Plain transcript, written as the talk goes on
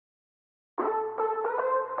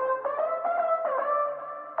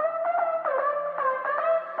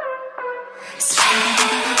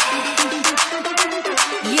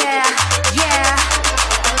Yeah,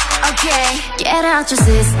 yeah. Okay. Get out your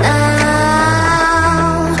seats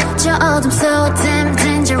now. 저 어둠 so damn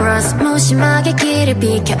dangerous. 무심하게 길을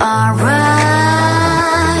비켜. Alright.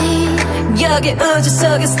 여기 우주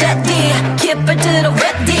속에 steady. 깃발 들어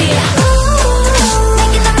ready.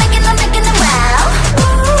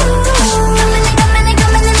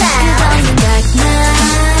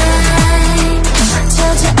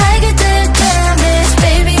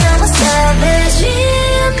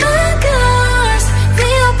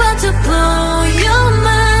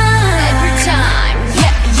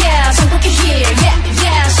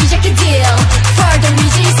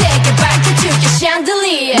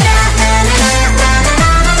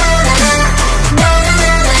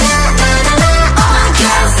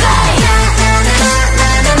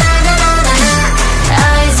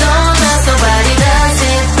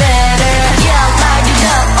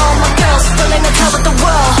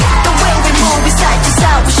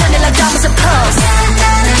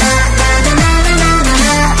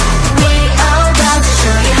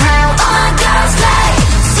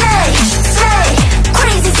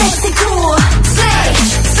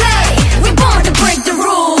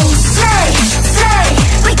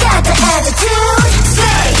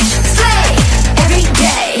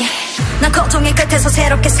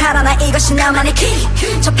 새롭게 살아나 이것이 나만의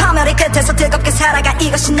key. 저 파멸의 끝에서 뜨겁게 살아가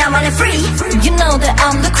이것이 나만의 free. You know that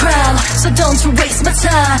I'm the crown, so don't you waste my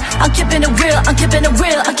time. I'm keeping it real, I'm keeping it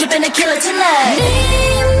real, I'm keeping it killer tonight.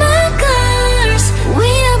 Need my girls, we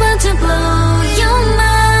about to blow your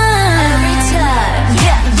mind. Every time,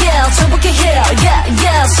 yeah, yeah, 정복해 here, yeah,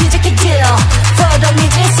 yeah, 시작해 deal. Further 네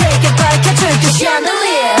세계 밝혀줄게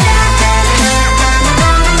chandelier.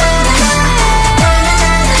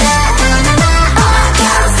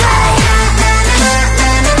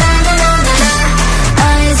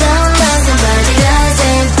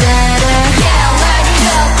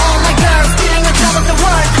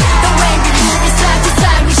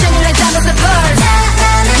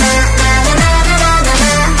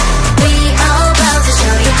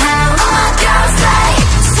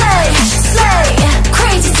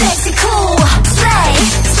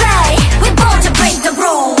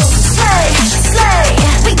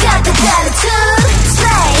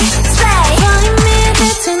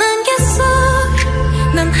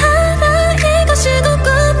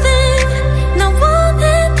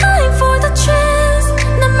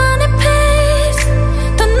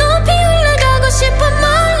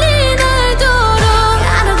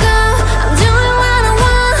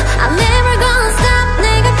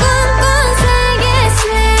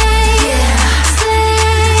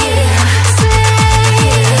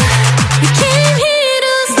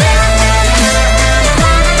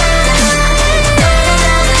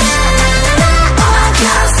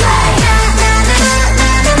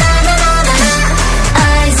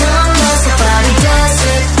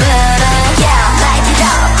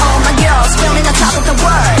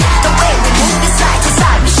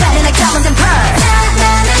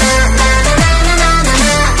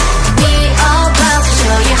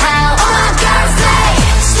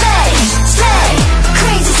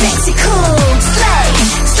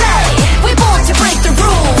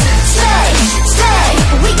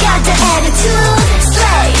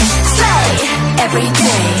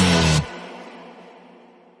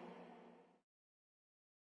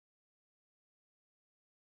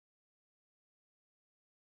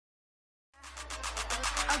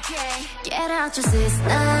 Get out your seats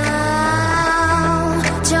now.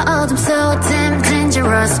 저 어둠 so damn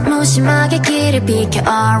dangerous. 무심하게 길을 비켜.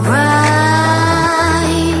 Alright.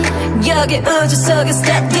 여기 우주 속에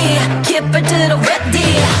steady. 깃발 들어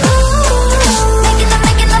ready.